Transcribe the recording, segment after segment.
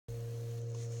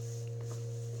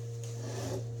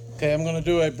Okay, I'm going to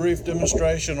do a brief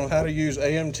demonstration on how to use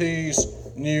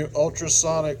AMT's new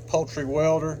ultrasonic poultry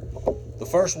welder. The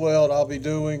first weld I'll be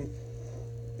doing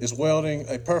is welding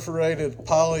a perforated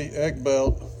poly egg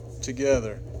belt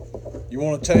together. You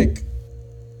want to take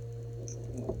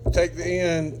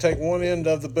one end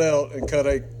of the belt and cut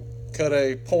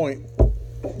a point.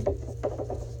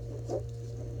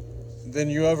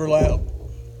 Then you overlap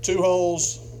 2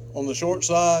 holes on the short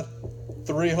side,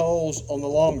 3 holes on the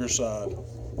longer side.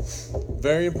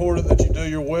 Very important that you do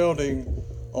your welding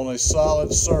on a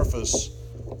solid surface,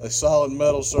 a solid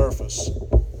metal surface.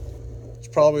 It's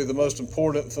probably the most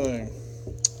important thing.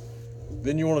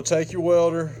 Then you want to take your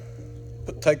welder,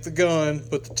 take the gun,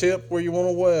 put the tip where you want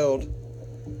to weld,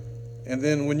 and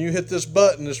then when you hit this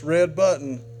button, this red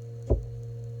button,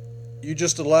 you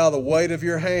just allow the weight of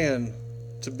your hand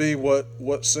to be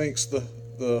what sinks the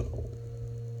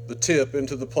tip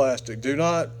into the plastic. Do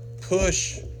not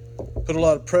put a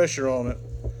lot of pressure on it.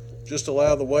 Just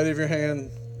allow the weight of your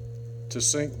hand to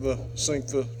sink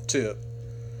the tip.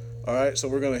 All right, so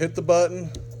we're going to hit the button,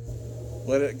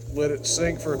 let it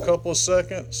sink for a couple of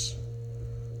seconds,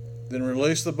 then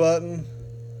release the button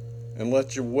and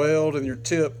let your weld and your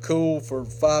tip cool for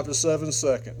 5 to 7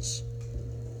 seconds.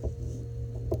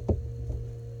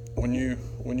 When you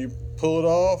pull it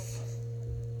off,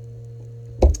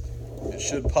 it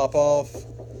should pop off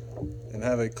and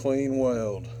have a clean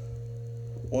weld.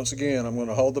 Once again, I'm going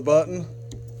to hold the button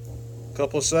a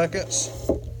couple of seconds,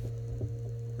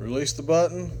 release the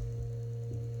button,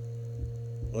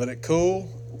 let it cool,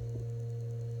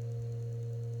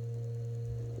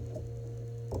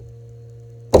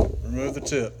 remove the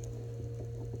tip,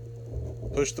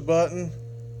 push the button,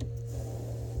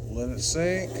 let it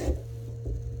sink,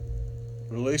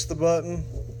 release the button,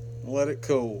 and let it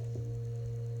cool.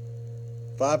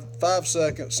 5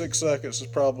 seconds, 6 seconds is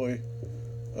probably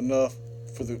enough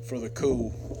for the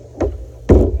cool.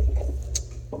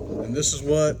 And this is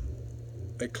what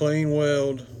a clean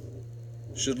weld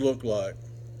should look like.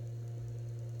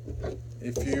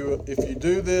 If you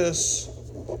do this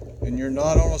and you're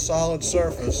not on a solid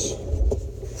surface,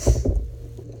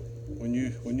 when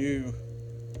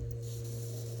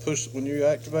you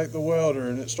activate the welder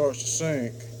and it starts to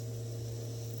sink,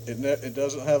 it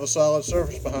doesn't have a solid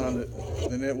surface behind it,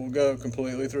 then it will go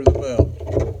completely through the belt.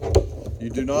 You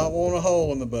do not want a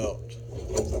hole in the belt.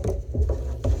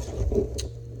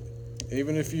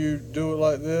 Even if you do it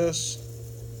like this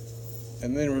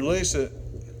and then release it,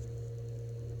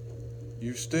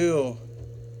 you've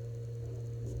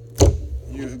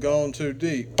gone too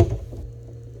deep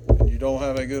and you don't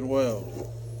have a good weld.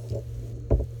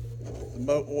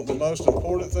 The most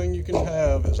important thing you can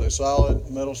have is a solid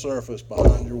metal surface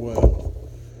behind your weld.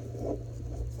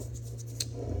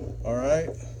 Alright,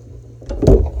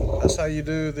 that's how you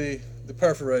do the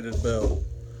perforated belt.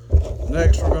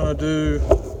 Next we're going to do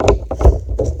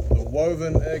the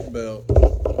woven egg belt.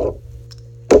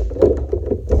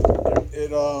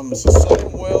 It's the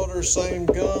same welder, same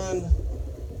gun.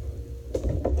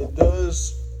 It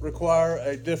does require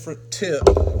a different tip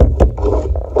to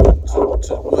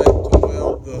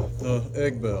weld the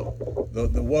egg belt,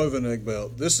 the woven egg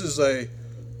belt. This is a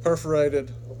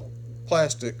perforated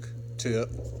plastic tip.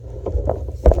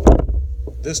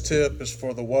 This tip is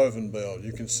for the woven belt.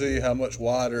 You can see how much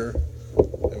wider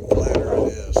and flatter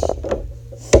it is.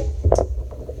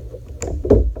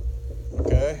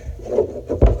 Okay,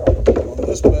 on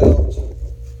this belt,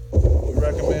 we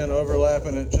recommend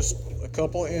overlapping it just a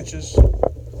couple of inches,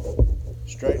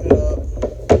 straighten it up,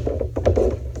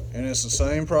 and it's the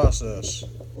same process.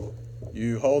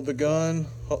 You hold the gun,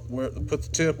 put the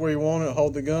tip where you want it,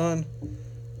 hold the gun,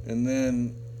 and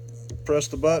then press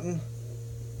the button,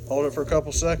 hold it for a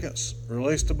couple seconds,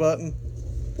 release the button,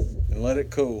 and let it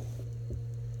cool.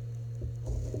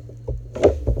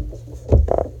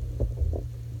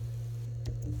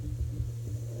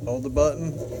 Hold the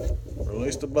button,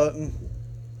 release the button,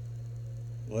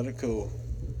 let it cool.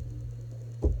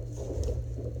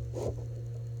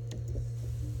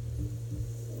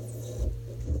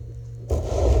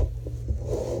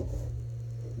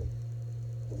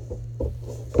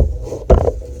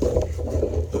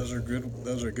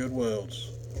 Those are good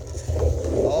welds.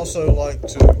 I also like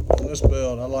to, on this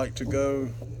belt, I like to go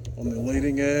on the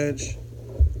leading edge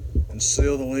and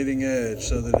seal the leading edge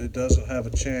so that it doesn't have a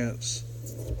chance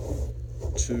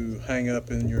to hang up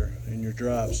in your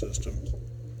drive system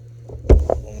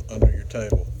under your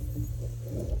table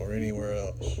or anywhere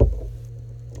else.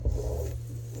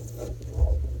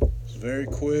 It's very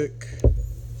quick,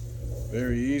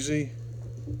 very easy,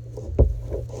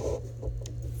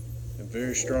 and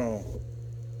very strong.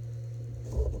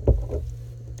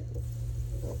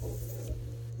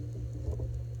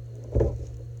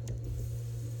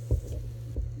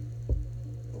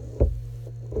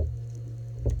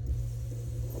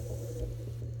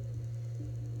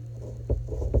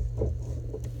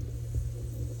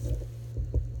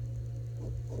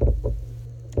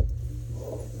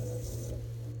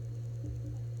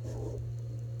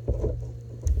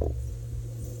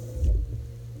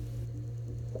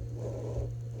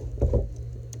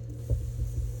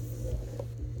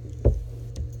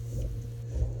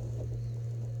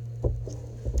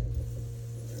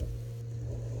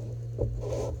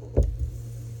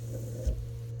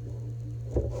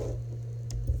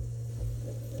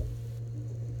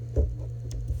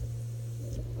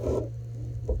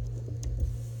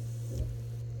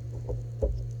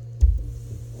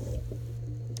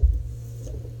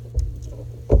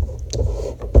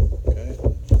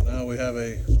 have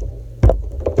a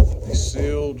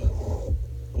sealed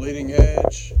leading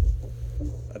edge.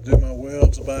 I do my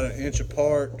welds about 1 inch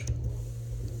apart.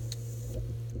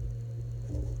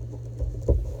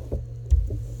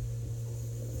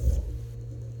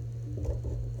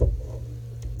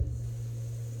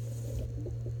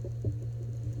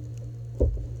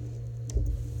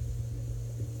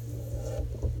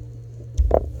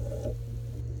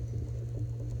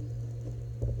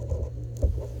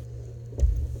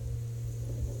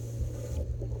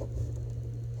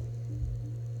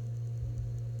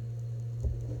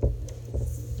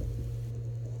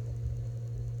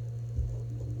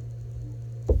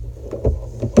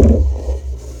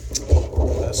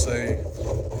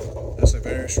 That's a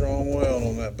very strong weld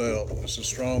on that belt. It's as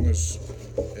strong as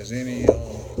any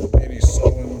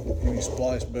sewing, any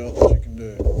splice belt that you can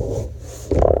do.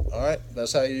 All right,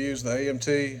 that's how you use the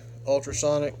AMT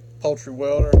Ultrasonic Poultry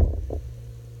Welder.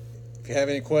 If you have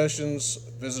any questions,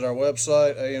 visit our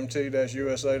website,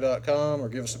 amt-usa.com, or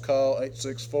give us a call,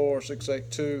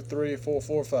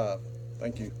 864-682-3445.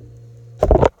 Thank you.